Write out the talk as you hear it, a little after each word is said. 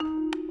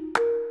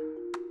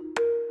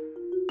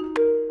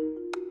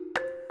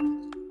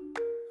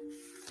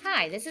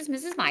Hi, this is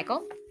Mrs.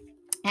 Michael,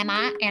 and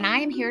I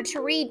am here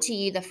to read to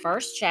you the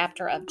first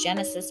chapter of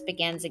Genesis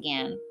Begins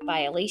Again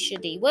by Alicia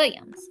D.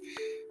 Williams.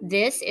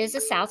 This is a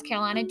South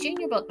Carolina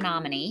Junior Book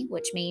nominee,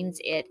 which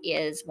means it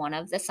is one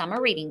of the summer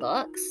reading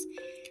books.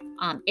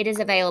 It is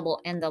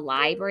available in the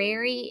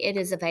library. It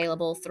is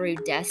available through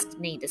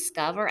Destiny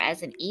Discover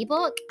as an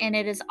ebook, and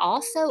it is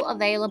also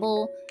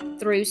available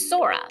through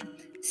Sora.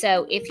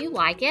 So if you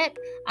like it,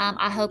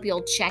 I hope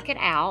you'll check it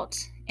out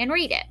and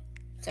read it.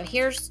 So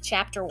here's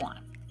chapter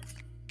 1.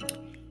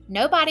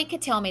 Nobody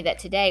could tell me that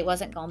today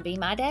wasn't going to be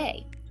my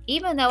day,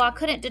 even though I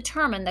couldn't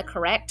determine the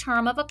correct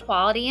term of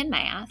equality in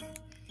math,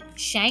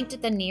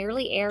 shanked the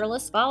nearly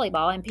airless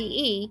volleyball in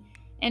PE,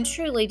 and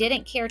truly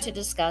didn't care to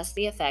discuss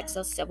the effects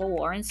of Civil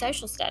War in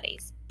social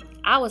studies.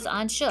 I was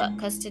unshook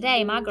because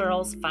today my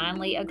girls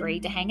finally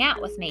agreed to hang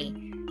out with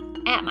me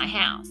at my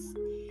house.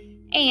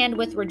 And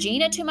with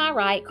Regina to my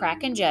right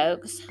cracking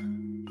jokes,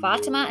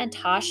 Fatima and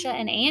Tasha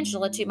and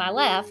Angela to my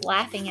left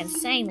laughing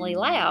insanely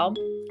loud,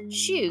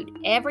 shoot,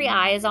 every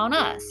eye is on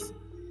us.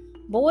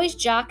 Boys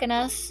jocking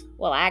us,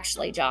 well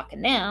actually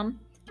jocking them.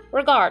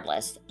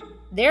 Regardless,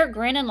 they're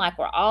grinning like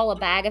we're all a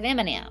bag of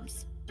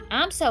M&Ms.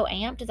 I'm so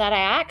amped that I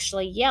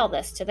actually yell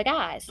this to the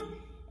guys.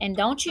 And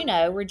don't you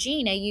know,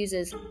 Regina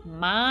uses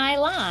my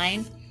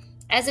line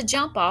as a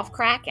jump-off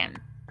cracking.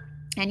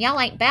 And y'all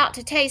ain't bout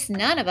to taste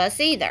none of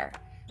us either.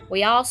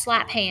 We all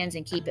slap hands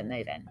and keep it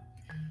moving.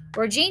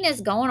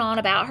 Regina's going on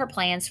about her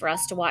plans for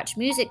us to watch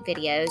music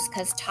videos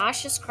because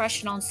Tasha's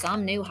crushing on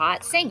some new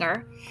hot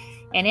singer.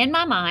 And in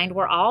my mind,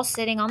 we're all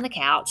sitting on the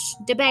couch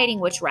debating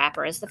which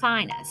rapper is the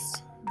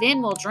finest.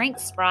 Then we'll drink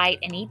Sprite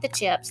and eat the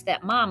chips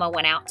that Mama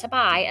went out to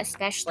buy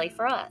especially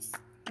for us.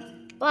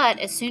 But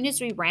as soon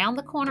as we round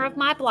the corner of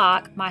my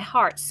block, my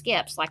heart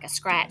skips like a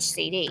scratch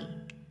CD.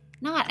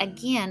 Not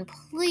again,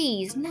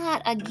 please,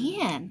 not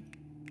again.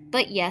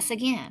 But yes,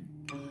 again.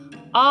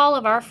 All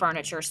of our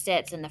furniture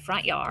sits in the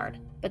front yard,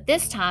 but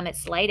this time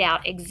it's laid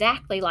out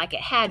exactly like it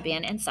had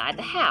been inside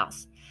the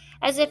house,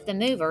 as if the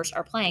movers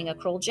are playing a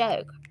cruel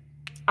joke.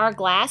 Our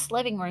glass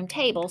living room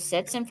table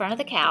sits in front of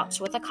the couch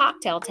with a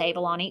cocktail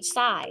table on each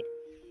side.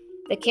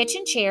 The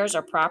kitchen chairs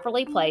are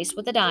properly placed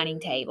with the dining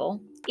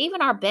table.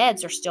 Even our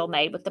beds are still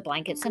made with the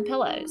blankets and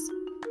pillows.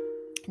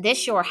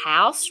 This your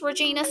house?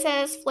 Regina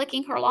says,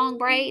 flicking her long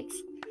braids.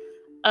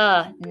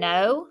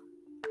 No.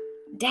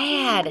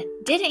 Dad,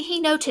 didn't he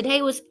know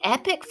today was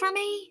epic for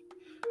me?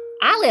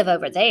 I live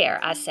over there,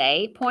 I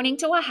say, pointing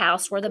to a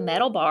house where the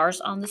metal bars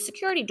on the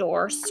security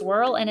door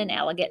swirl in an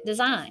elegant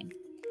design.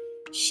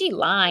 She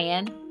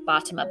lying,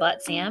 Fatima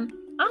butts in.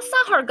 I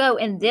saw her go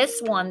in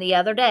this one the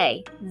other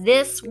day.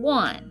 This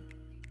one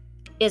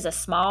is a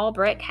small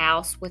brick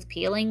house with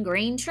peeling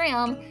green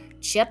trim,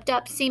 chipped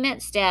up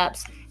cement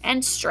steps,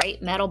 and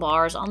straight metal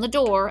bars on the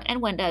door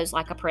and windows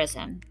like a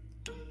prison.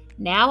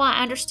 Now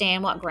I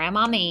understand what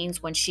Grandma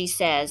means when she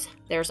says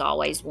there's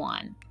always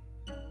one.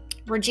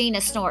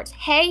 Regina snorts,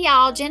 "Hey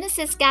y'all,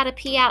 Genesis gotta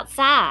pee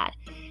outside,"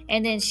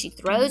 and then she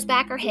throws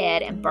back her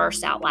head and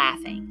bursts out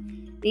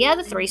laughing. The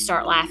other three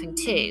start laughing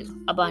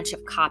too, a bunch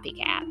of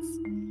copycats.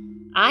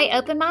 I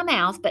open my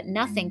mouth, but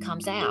nothing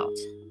comes out.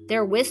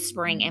 They're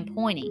whispering and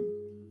pointing.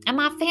 And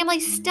my family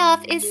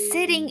stuff is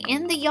sitting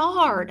in the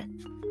yard.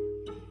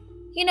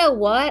 You know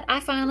what I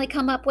finally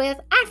come up with?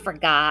 I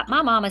forgot.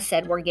 My mama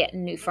said we're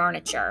getting new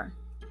furniture.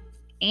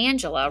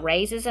 Angela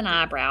raises an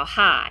eyebrow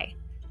high.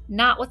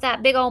 Not with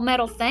that big old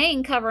metal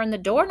thing covering the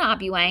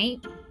doorknob, you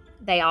ain't.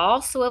 They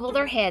all swivel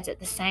their heads at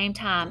the same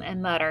time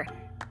and mutter,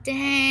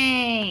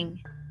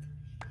 "Dang."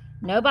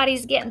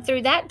 Nobody's getting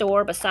through that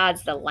door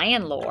besides the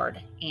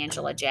landlord,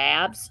 Angela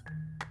jabs.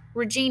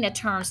 Regina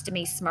turns to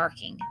me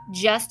smirking.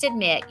 Just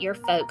admit your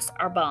folks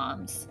are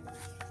bums.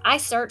 I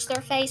search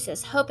their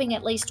faces, hoping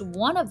at least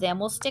one of them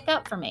will stick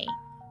up for me.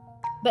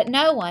 But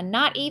no one,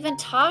 not even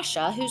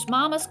Tasha, whose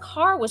mama's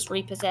car was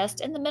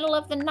repossessed in the middle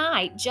of the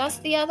night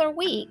just the other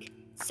week,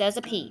 says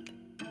a peep.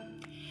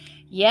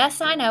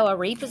 Yes, I know a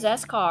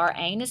repossessed car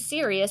ain't as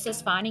serious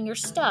as finding your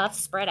stuff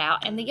spread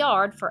out in the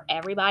yard for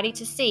everybody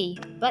to see,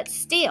 but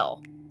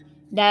still.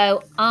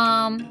 No,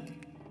 I'm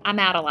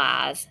out of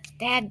lies.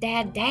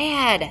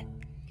 Dad.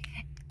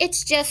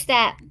 It's just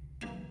that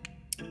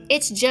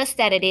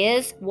it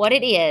is what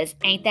it is,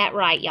 ain't that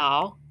right,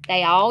 y'all?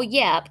 They all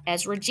yep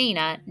as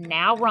Regina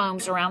now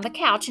roams around the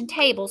couch and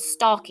table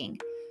stalking.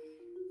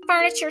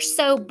 Furniture's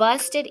so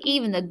busted,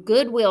 even the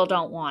Goodwill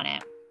don't want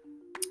it.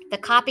 The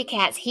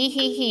copycats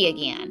he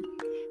again.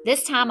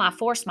 This time I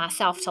force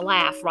myself to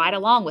laugh right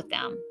along with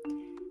them.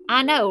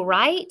 I know,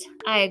 right?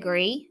 I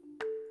agree.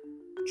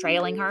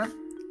 Trailing her.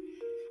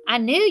 I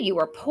knew you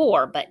were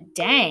poor, but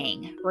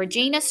dang.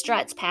 Regina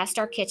struts past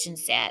our kitchen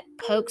set,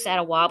 pokes at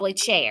a wobbly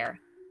chair.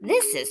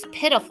 This is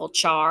pitiful,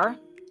 Char.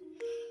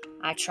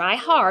 I try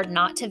hard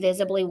not to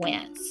visibly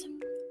wince.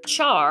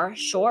 Char,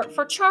 short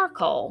for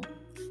charcoal.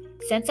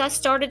 Since I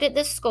started at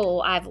this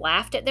school, I've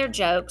laughed at their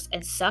jokes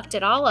and sucked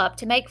it all up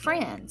to make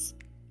friends.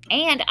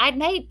 And I'd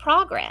made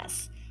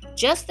progress.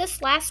 Just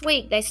this last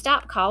week, they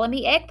stopped calling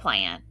me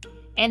eggplant.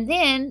 And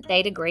then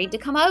they'd agreed to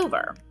come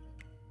over.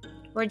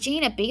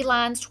 Regina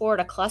beelines toward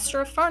a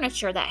cluster of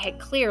furniture that had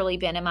clearly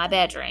been in my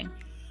bedroom.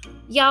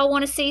 Y'all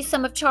want to see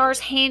some of Char's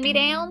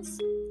hand-me-downs?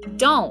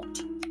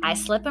 Don't. I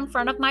slip in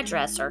front of my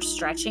dresser,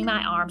 stretching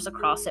my arms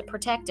across it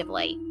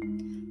protectively.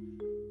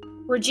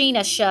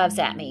 Regina shoves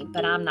at me,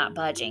 but I'm not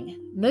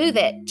budging. Move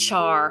it,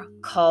 Char,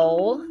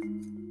 Cole.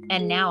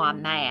 And now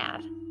I'm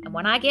mad. And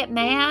when I get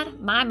mad,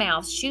 my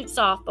mouth shoots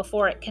off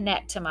before it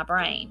connects to my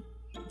brain.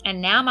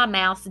 And now my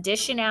mouth's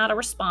dishing out a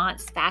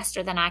response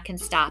faster than I can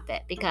stop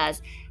it,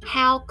 because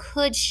how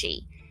could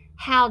she?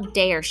 How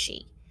dare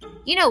she?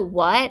 You know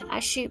what? I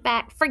shoot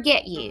back.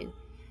 Forget you.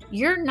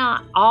 You're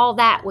not all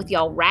that with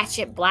your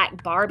ratchet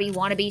black Barbie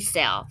wannabe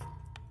self.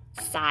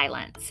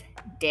 Silence.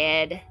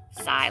 Dead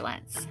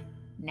silence.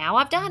 Now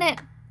I've done it.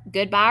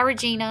 Goodbye,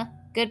 Regina.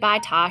 Goodbye,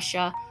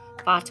 Tasha,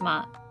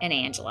 Fatima, and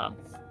Angela.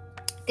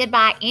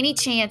 Goodbye, any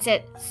chance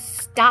at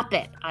stop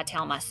it, I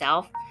tell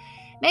myself.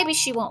 Maybe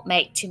she won't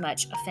make too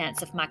much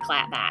offense of my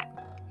clapback.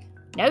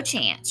 No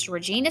chance.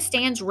 Regina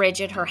stands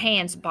rigid, her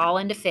hands ball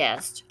into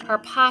fist. Her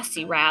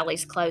posse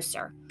rallies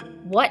closer.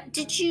 What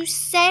did you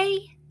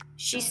say?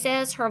 She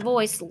says, her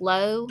voice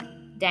low,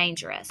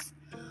 dangerous.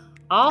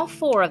 All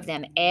four of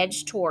them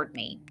edge toward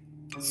me.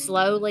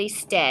 Slowly,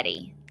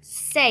 steady.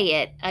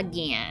 Say it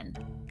again.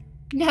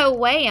 No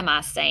way am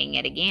I saying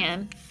it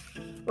again.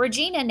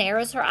 Regina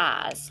narrows her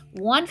eyes.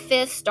 One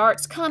fist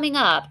starts coming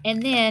up,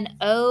 and then,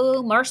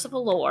 oh,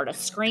 merciful Lord, a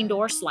screen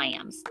door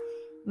slams.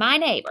 My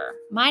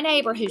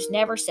neighbor who's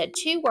never said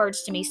two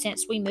words to me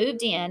since we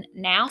moved in,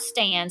 now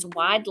stands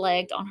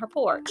wide-legged on her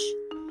porch.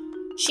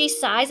 She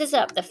sizes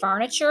up the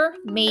furniture,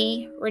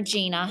 me,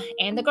 Regina,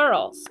 and the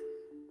girls.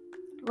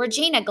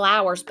 Regina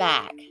glowers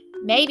back,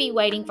 maybe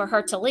waiting for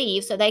her to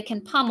leave so they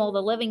can pummel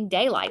the living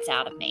daylights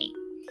out of me.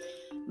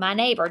 My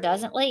neighbor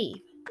doesn't leave.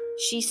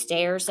 She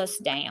stares us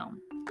down.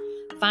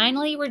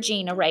 Finally,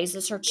 Regina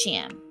raises her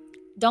chin.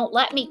 Don't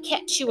let me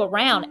catch you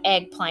around,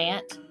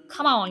 eggplant.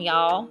 Come on,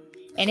 y'all.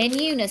 And in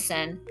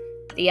unison,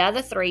 the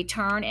other three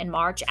turn and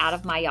march out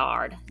of my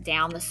yard,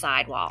 down the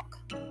sidewalk.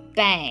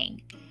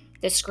 Bang!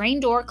 The screen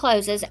door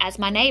closes as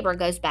my neighbor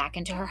goes back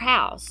into her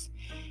house.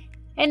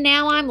 And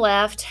now I'm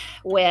left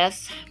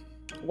with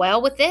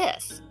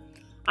this.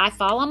 I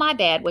fall on my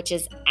bed, which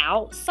is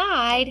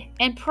outside,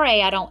 and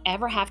pray I don't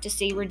ever have to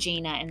see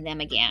Regina and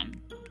them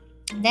again.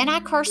 Then I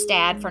curse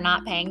Dad for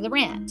not paying the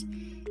rent.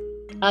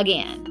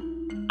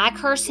 Again. I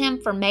curse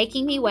him for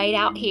making me wait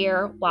out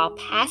here while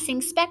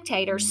passing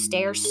spectators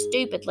stare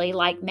stupidly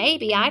like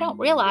maybe I don't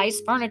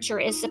realize furniture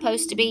is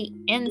supposed to be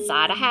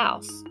inside a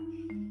house.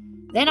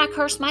 Then I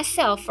curse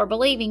myself for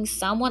believing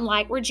someone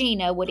like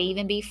Regina would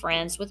even be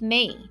friends with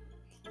me.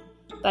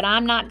 But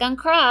I'm not gonna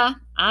cry.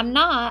 I'm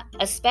not,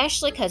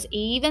 especially because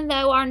even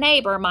though our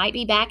neighbor might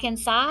be back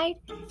inside,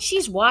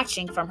 she's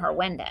watching from her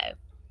window.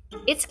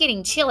 It's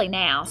getting chilly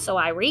now, so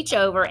I reach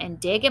over and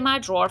dig in my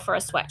drawer for a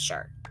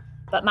sweatshirt.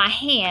 But my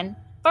hand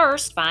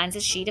first finds a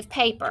sheet of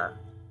paper.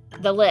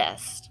 The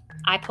list.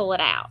 I pull it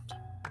out.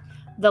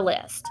 The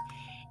list.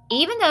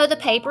 Even though the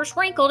paper's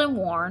wrinkled and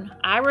worn,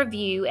 I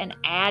review and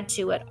add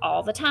to it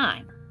all the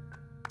time.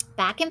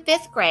 Back in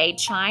 5th grade,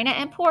 China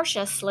and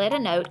Portia slid a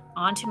note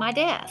onto my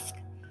desk.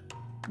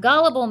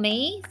 Gullible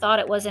me thought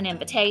it was an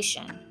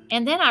invitation,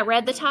 and then I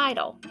read the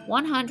title,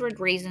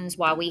 100 Reasons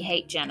Why We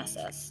Hate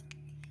Genesis.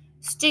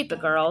 Stupid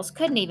girls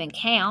couldn't even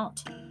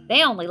count.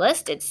 They only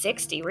listed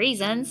 60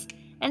 reasons,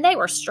 and they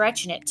were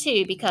stretching it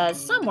too because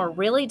some were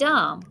really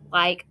dumb,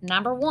 like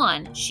number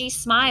 1, she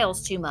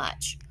smiles too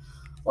much.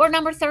 Or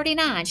number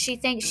 39, she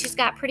thinks she's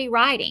got pretty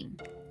writing.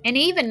 And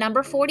even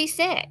number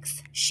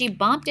 46, she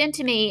bumped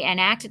into me and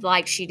acted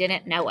like she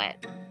didn't know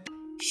it.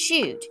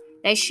 Shoot,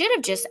 they should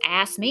have just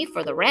asked me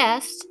for the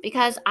rest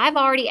because I've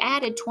already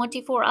added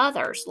 24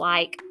 others,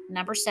 like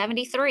number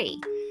 73,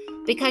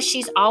 because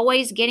she's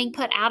always getting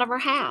put out of her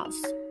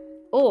house.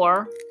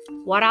 Or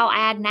what I'll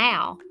add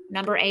now,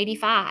 number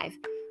 85,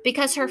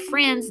 because her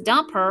friends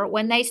dump her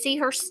when they see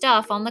her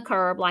stuff on the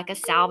curb like a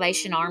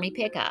Salvation Army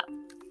pickup.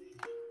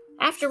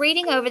 After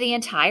reading over the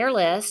entire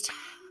list,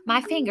 my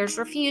fingers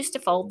refused to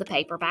fold the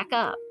paper back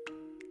up.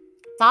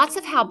 Thoughts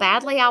of how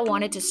badly I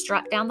wanted to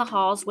strut down the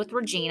halls with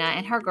Regina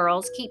and her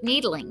girls keep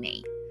needling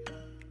me.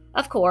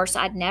 Of course,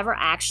 I'd never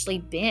actually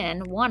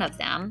been one of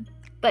them,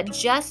 but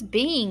just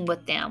being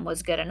with them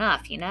was good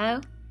enough, you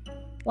know?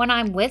 When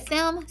I'm with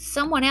them,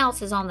 someone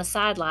else is on the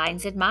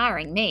sidelines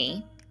admiring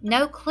me.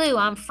 No clue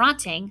I'm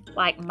fronting,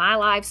 like my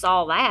life's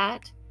all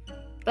that.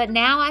 But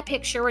now I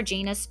picture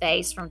Regina's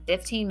face from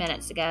 15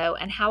 minutes ago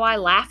and how I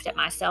laughed at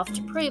myself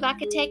to prove I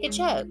could take a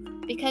joke.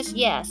 Because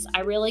yes, I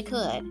really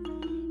could.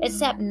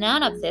 Except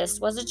none of this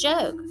was a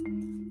joke.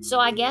 So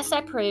I guess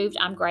I proved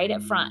I'm great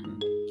at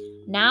fronting.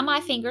 Now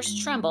my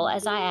fingers tremble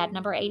as I add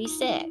number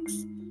 86,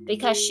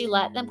 because she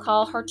let them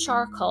call her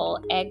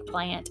charcoal,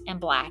 eggplant,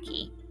 and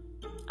Blackie.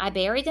 I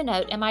bury the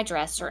note in my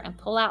dresser and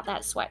pull out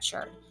that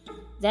sweatshirt.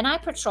 Then I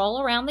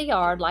patrol around the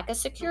yard like a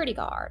security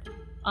guard.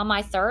 On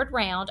my 3rd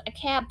round, a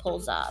cab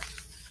pulls up.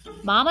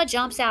 Mama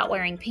jumps out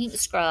wearing pink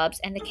scrubs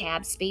and the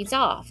cab speeds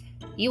off.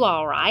 You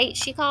all right?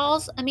 She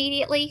calls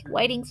immediately,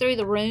 wading through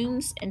the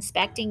rooms,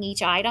 inspecting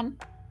each item.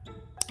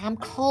 I'm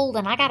cold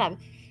and I gotta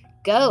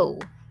go,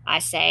 I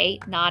say,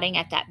 nodding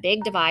at that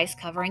big device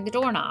covering the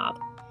doorknob.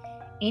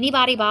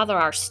 Anybody bother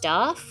our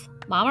stuff?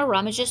 Mama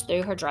rummages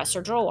through her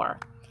dresser drawer.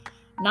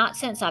 Not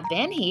since I've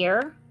been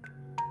here.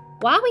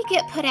 Why we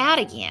get put out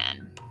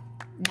again?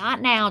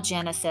 Not now,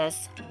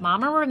 Genesis.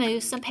 Mama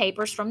removes some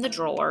papers from the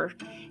drawer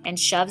and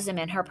shoves them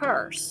in her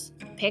purse,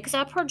 picks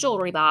up her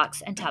jewelry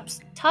box and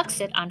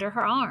tucks it under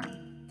her arm.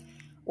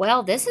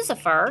 Well, this is a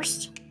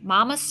first.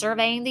 Mama's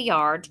surveying the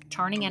yard,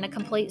 turning in a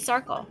complete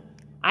circle.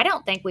 I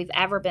don't think we've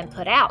ever been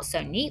put out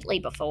so neatly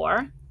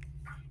before.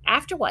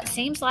 After what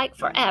seems like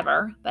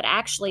forever, but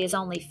actually is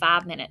only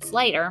 5 minutes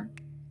later,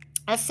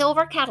 a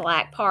silver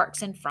Cadillac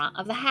parks in front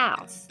of the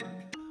house.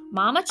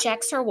 Mama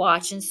checks her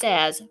watch and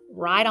says,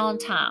 "Right on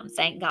time,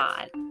 thank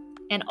God."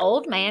 An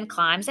old man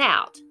climbs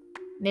out.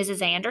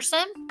 "Mrs.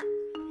 Anderson?"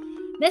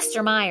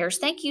 "Mr. Myers,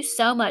 thank you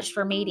so much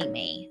for meeting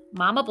me."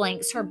 Mama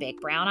blinks her big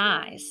brown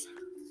eyes.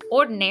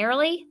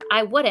 "Ordinarily,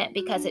 I wouldn't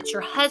because it's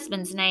your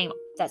husband's name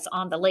that's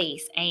on the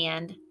lease,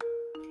 and..."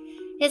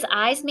 His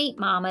eyes meet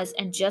Mama's,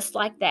 and just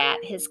like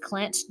that, his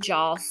clenched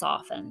jaw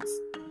softens.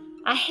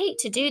 "I hate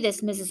to do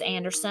this, Mrs.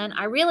 Anderson,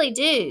 I really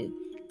do,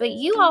 but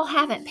you all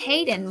haven't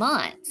paid in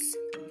months."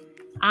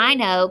 "I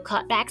know,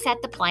 cutbacks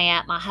at the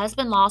plant. My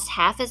husband lost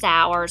half his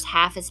hours,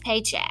 half his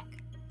paycheck."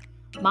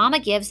 Mama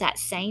gives that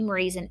same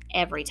reason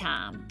every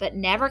time, but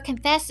never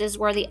confesses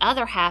where the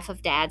other half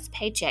of Dad's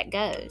paycheck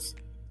goes.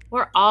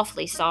 We're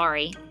awfully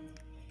sorry.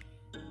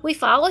 We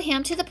follow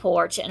him to the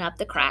porch and up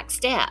the cracked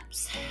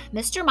steps.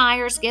 Mr.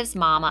 Myers gives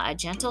Mama a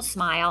gentle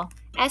smile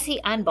as he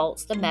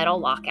unbolts the metal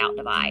lockout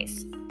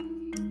device.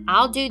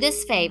 "I'll do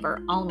this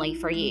favor only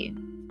for you."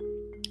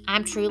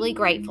 "I'm truly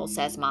grateful,"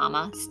 says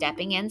Mama,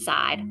 stepping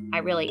inside. "I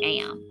really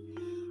am."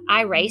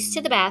 I race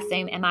to the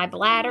bathroom and my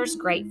bladder's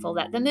grateful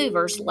that the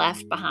movers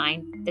left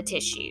behind the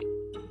tissue.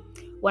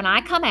 When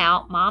I come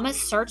out,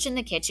 Mama's searching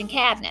the kitchen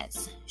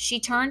cabinets. She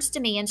turns to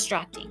me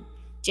instructing,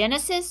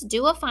 "Genesis,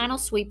 do a final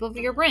sweep of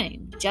your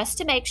room, just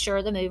to make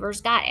sure the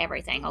movers got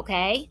everything,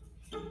 okay?"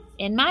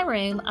 In my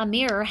room, a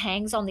mirror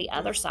hangs on the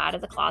other side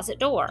of the closet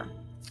door.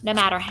 No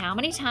matter how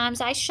many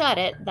times I shut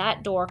it,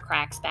 that door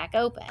cracks back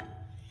open.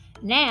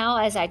 Now,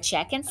 as I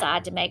check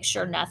inside to make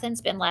sure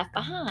nothing's been left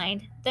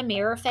behind, the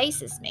mirror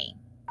faces me.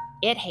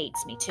 It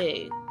hates me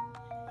too.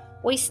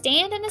 We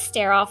stand in a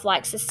stare-off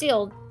like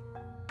Celie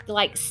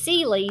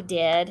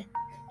did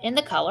in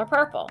The Color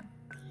Purple.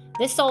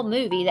 This old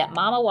movie that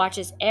Mama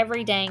watches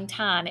every dang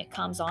time it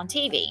comes on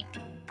TV.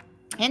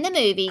 In the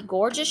movie,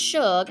 gorgeous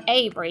Shug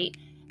Avery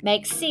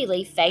makes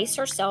Celie face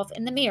herself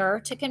in the mirror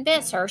to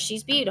convince her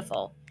she's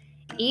beautiful,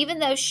 even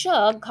though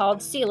Shug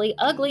called Celie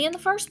ugly in the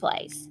first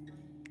place.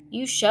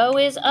 "You show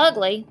is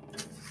ugly."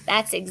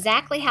 That's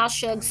exactly how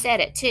Shug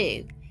said it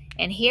too.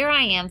 And here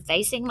I am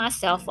facing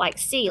myself like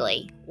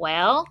Celie.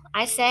 "Well,"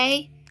 I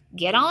say,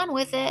 "get on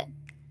with it."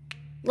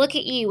 "Look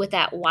at you with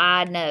that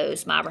wide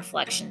nose," my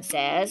reflection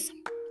says.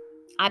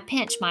 I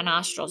pinch my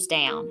nostrils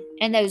down,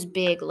 and those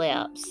big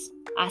lips.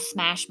 I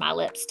smash my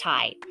lips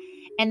tight,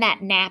 and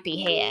that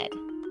nappy head.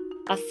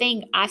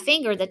 I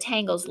finger the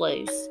tangles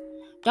loose.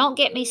 Don't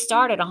get me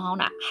started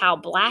on how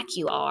black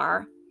you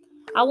are.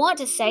 I want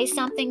to say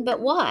something, but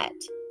what?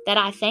 That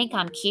I think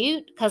I'm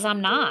cute? 'Cause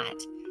I'm not.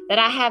 That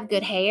I have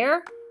good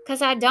hair?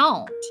 'Cause I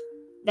don't.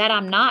 That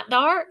I'm not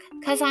dark?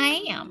 'Cause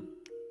I am.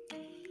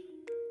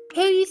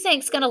 Who you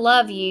think's gonna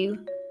love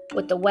you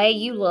with the way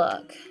you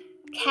look?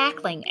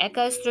 Cackling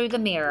echoes through the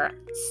mirror,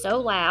 so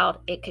loud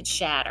it could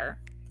shatter.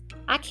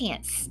 I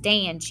can't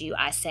stand you,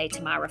 I say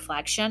to my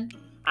reflection.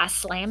 I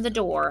slam the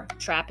door,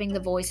 trapping the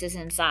voices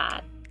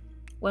inside.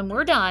 When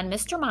we're done,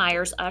 Mr.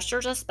 Myers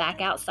ushers us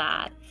back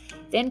outside,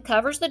 then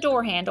covers the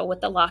door handle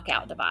with the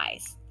lockout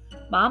device.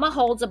 Mama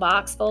holds a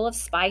box full of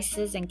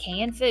spices and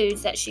canned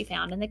foods that she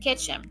found in the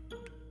kitchen.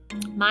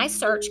 My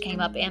search came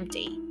up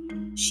empty.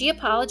 She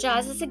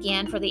apologizes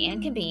again for the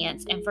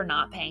inconvenience and for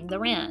not paying the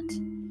rent.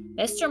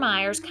 Mr.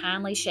 Myers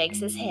kindly shakes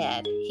his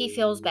head. He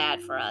feels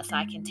bad for us,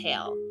 I can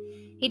tell.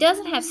 He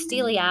doesn't have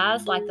steely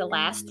eyes like the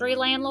last 3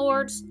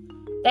 landlords.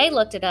 They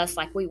looked at us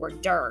like we were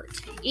dirt,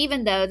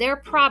 even though they're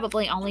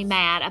probably only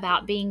mad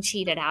about being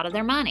cheated out of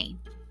their money.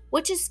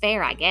 Which is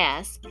fair, I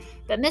guess.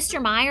 But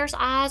Mr. Myers'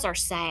 eyes are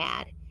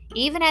sad,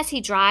 even as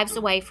he drives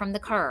away from the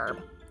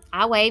curb.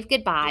 I wave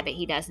goodbye, but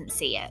he doesn't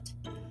see it.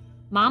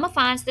 Mama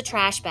finds the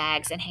trash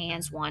bags and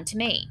hands one to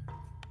me.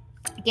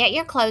 Get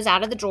your clothes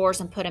out of the drawers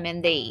and put them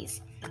in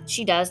these.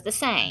 She does the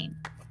same.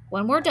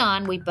 When we're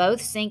done, we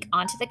both sink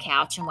onto the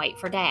couch and wait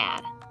for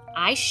Dad.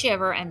 I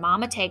shiver and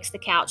Mama takes the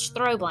couch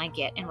throw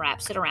blanket and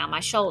wraps it around my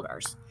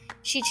shoulders.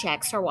 She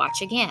checks her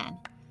watch again.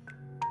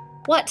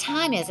 What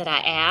time is it, I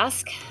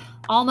ask.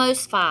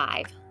 Almost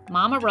 5.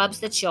 Mama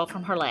rubs the chill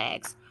from her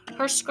legs.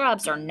 Her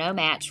scrubs are no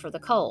match for the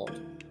cold.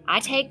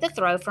 I take the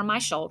throw from my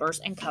shoulders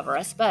and cover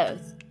us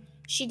both.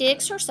 She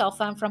digs her cell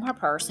phone from her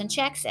purse and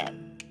checks it.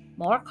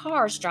 More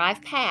cars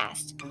drive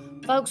past,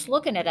 folks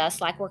looking at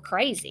us like we're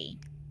crazy.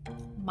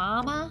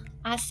 Mama,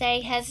 I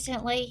say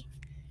hesitantly.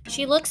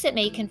 She looks at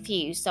me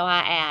confused, so I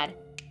add,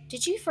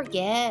 Did you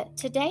forget?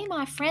 Today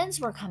my friends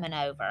were coming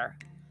over.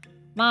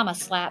 Mama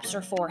slaps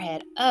her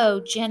forehead.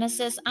 Oh,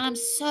 Genesis, I'm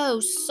so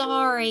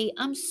sorry.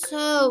 I'm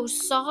so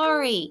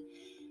sorry.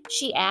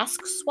 She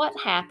asks what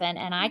happened,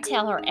 and I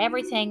tell her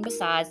everything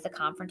besides the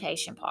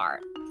confrontation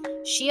part.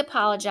 She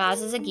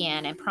apologizes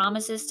again and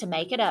promises to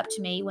make it up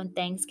to me when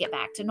things get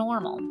back to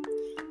normal.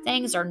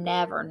 Things are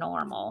never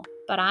normal,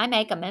 but I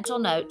make a mental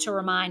note to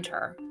remind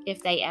her,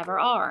 if they ever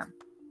are.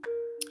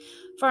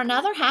 For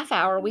another half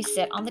hour, we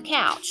sit on the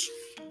couch,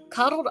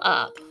 cuddled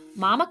up.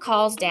 Mama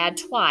calls Dad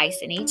twice,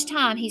 and each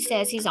time he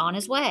says he's on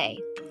his way.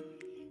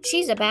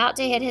 She's about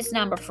to hit his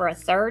number for a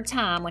third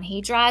time when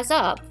he drives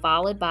up,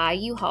 followed by a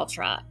U-Haul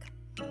truck.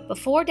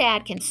 Before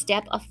Dad can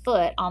step a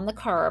foot on the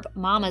curb,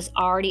 Mama's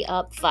already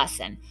up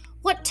fussing.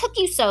 What took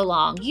you so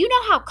long? You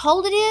know how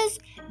cold it is?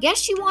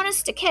 Guess you want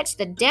us to catch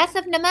the death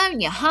of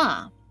pneumonia,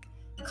 huh?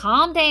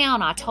 Calm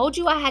down. I told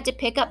you I had to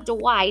pick up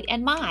Dwight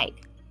and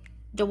Mike.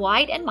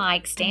 Dwight and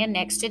Mike stand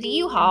next to the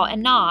U-Haul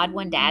and nod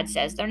when Dad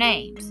says their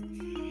names.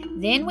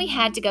 Then we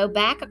had to go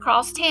back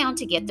across town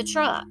to get the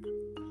truck.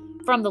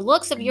 From the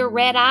looks of your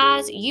red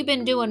eyes, you've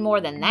been doing more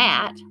than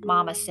that,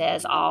 Mama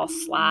says, all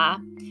sly.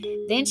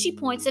 Then she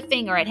points a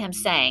finger at him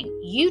saying,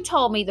 you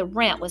told me the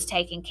rent was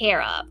taken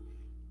care of.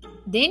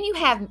 Then you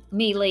have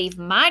me leave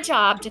my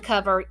job to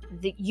cover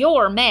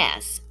your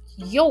mess.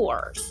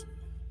 Yours.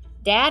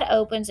 Dad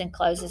opens and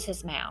closes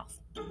his mouth.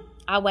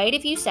 I wait a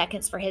few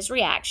seconds for his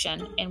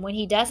reaction, and when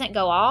he doesn't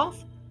go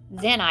off,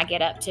 then I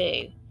get up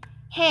too.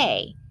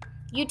 Hey,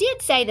 you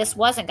did say this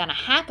wasn't going to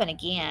happen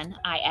again,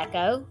 I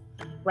echo,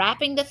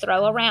 wrapping the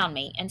throw around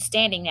me and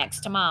standing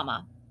next to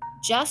Mama.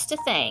 Just to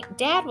think,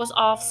 Dad was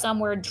off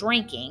somewhere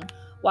drinking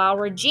while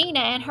Regina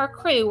and her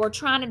crew were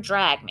trying to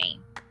drag me.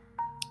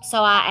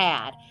 So I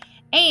add,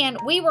 and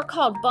we were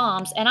called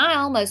bums and I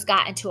almost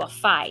got into a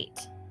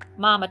fight.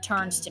 Mama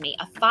turns to me.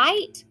 A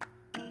fight?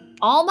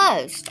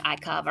 Almost, I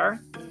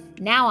cover.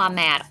 Now I'm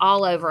mad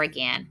all over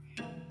again.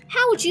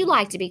 How would you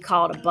like to be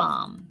called a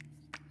bum?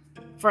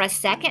 For a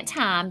second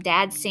time,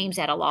 Dad seems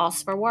at a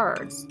loss for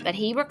words, but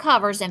he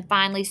recovers and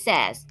finally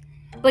says,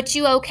 but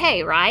you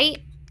okay, right?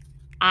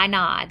 I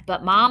nod,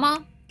 but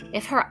Mama,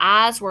 if her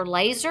eyes were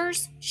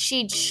lasers,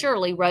 she'd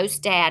surely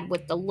roast Dad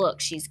with the look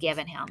she's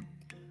given him.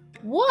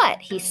 What?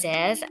 He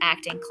says,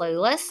 acting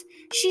clueless.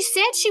 She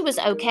said she was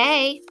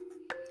okay.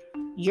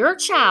 Your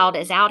child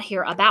is out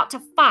here about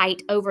to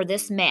fight over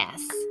this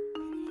mess.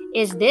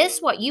 Is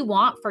this what you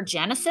want for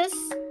Genesis?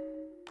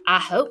 I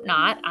hope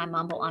not, I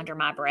mumble under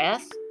my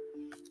breath.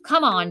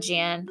 Come on,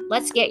 Jen,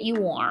 let's get you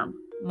warm.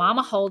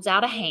 Mama holds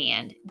out a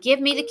hand. Give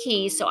me the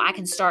keys so I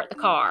can start the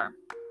car.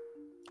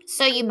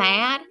 So you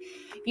mad?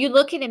 You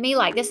looking at me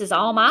like this is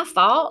all my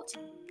fault?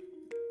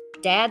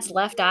 Dad's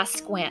left eye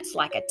squints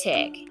like a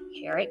tick.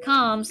 Here it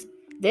comes.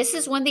 This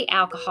is when the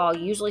alcohol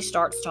usually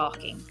starts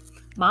talking.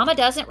 Mama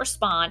doesn't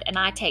respond and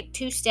I take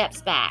 2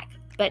 steps back.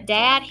 But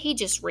Dad, he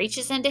just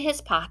reaches into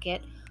his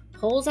pocket,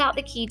 pulls out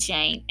the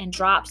keychain, and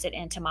drops it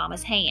into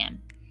Mama's hand.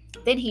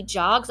 Then he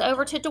jogs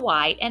over to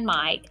Dwight and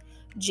Mike,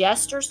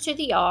 gestures to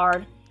the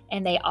yard,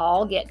 and they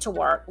all get to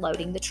work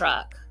loading the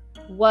truck.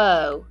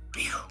 Whoa.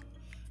 Whew.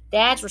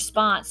 Dad's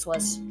response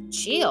was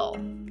chill.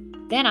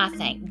 Then I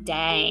think,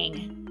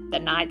 dang, the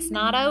night's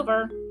not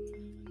over.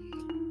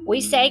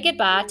 We say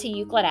goodbye to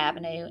Euclid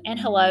Avenue and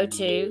hello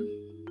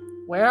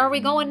to, where are we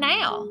going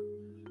now?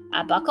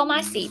 I buckle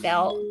my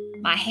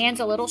seatbelt, my hand's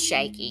a little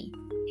shaky.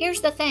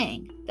 Here's the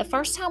thing. The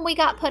first time we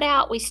got put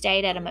out, we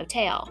stayed at a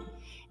motel.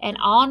 And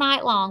all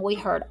night long, we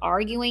heard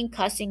arguing,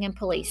 cussing, and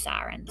police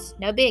sirens.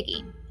 No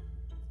biggie.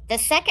 The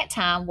second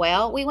time,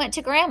 well, we went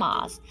to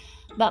Grandma's.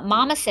 But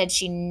Mama said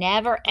she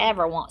never,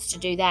 ever wants to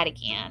do that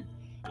again.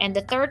 And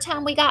the third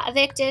time we got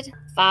evicted,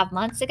 5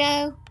 months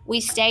ago,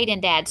 we stayed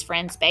in Dad's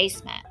friend's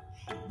basement.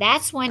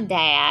 That's when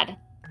Dad,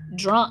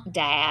 drunk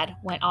Dad,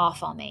 went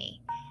off on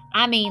me.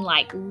 I mean,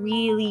 like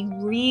really,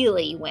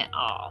 really went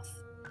off.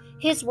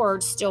 His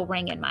words still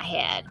ring in my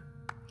head.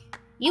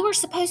 You were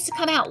supposed to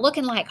come out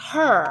looking like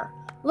her.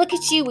 Look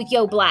at you with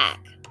your black.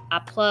 I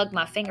plugged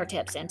my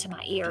fingertips into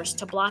my ears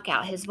to block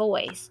out his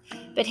voice,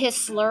 but his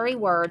slurry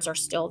words are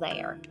still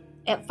there.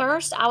 At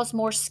first, I was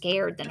more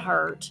scared than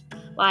hurt.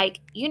 Like,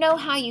 you know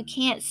how you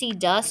can't see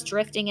dust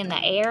drifting in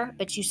the air,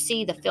 but you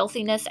see the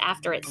filthiness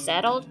after it's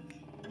settled?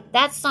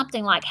 That's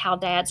something like how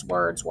Dad's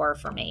words were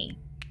for me.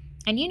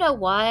 And you know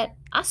what?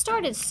 I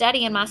started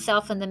studying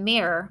myself in the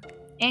mirror,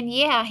 and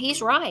yeah,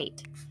 he's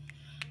right.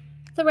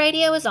 The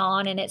radio is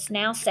on, and it's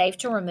now safe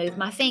to remove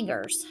my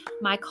fingers,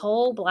 my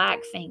coal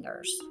black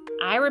fingers.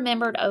 I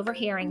remembered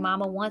overhearing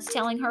Mama once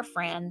telling her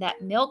friend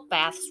that milk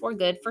baths were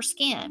good for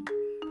skin,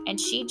 and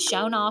she'd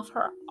shown off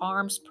her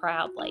arms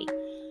proudly.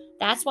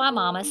 That's why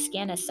Mama's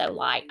skin is so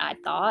light, I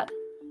thought.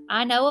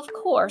 I know, of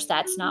course,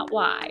 that's not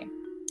why.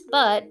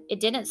 But it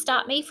didn't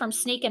stop me from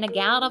sneaking a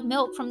gallon of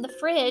milk from the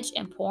fridge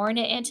and pouring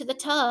it into the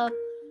tub.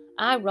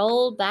 I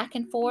rolled back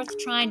and forth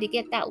trying to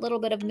get that little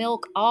bit of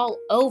milk all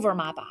over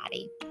my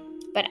body.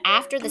 But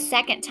after the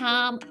second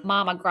time,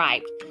 Mama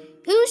griped,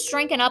 "Who's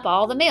drinking up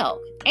all the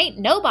milk? Ain't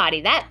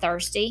nobody that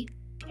thirsty."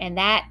 And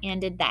that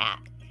ended that.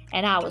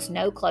 And I was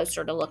no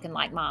closer to looking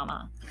like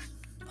Mama.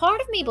 Part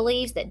of me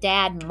believes that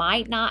Dad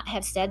might not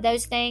have said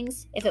those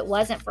things if it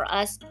wasn't for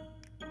us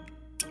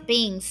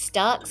being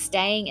stuck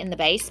staying in the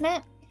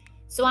basement.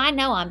 So I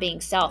know I'm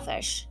being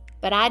selfish,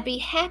 but I'd be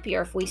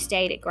happier if we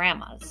stayed at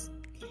Grandma's,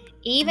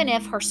 even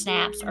if her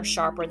snaps are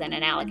sharper than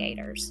an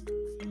alligator's.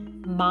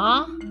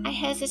 Ma, I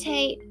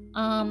hesitate.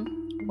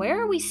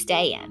 Where are we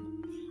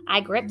staying?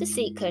 I grip the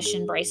seat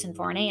cushion, bracing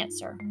for an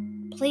answer.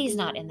 Please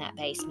not in that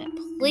basement.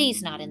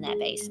 Please not in that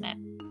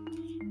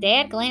basement.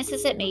 Dad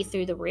glances at me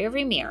through the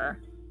rearview mirror.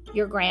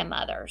 Your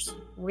grandmother's.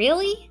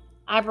 Really?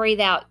 I breathe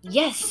out,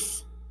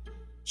 yes.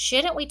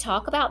 Shouldn't we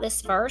talk about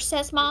this first,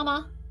 says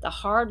Mama, the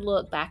hard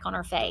look back on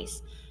her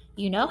face.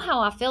 You know how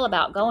I feel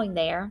about going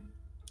there.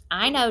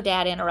 I know,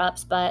 Dad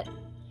interrupts, but...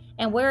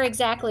 And where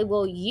exactly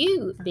will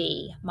you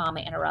be? Mama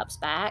interrupts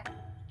back.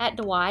 At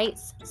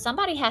Dwight's.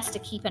 Somebody has to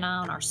keep an eye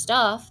on our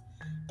stuff.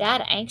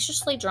 Dad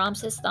anxiously drums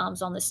his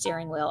thumbs on the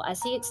steering wheel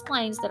as he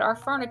explains that our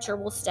furniture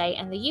will stay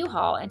in the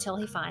U-Haul until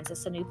he finds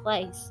us a new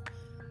place.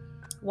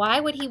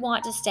 Why would he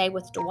want to stay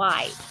with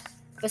Dwight?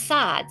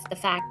 Besides the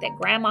fact that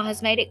Grandma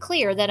has made it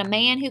clear that a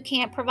man who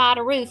can't provide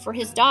a roof for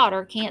his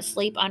daughter can't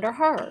sleep under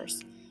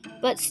hers.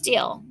 But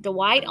still,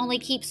 Dwight only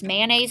keeps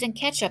mayonnaise and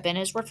ketchup in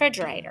his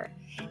refrigerator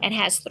and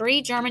has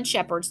 3 German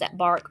shepherds that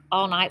bark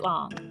all night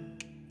long.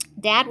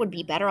 Dad would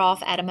be better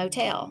off at a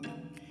motel.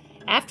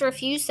 After a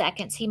few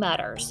seconds, he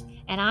mutters,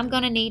 and I'm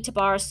going to need to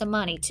borrow some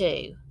money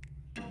too.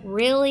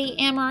 Really,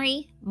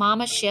 Emery?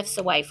 Mama shifts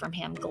away from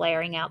him,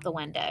 glaring out the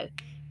window.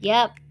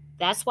 Yep,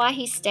 that's why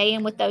he's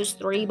staying with those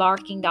 3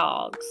 barking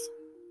dogs.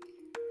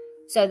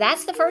 So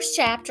that's the first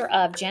chapter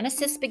of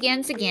Genesis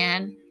Begins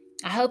Again.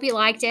 I hope you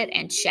liked it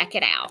and check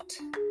it out.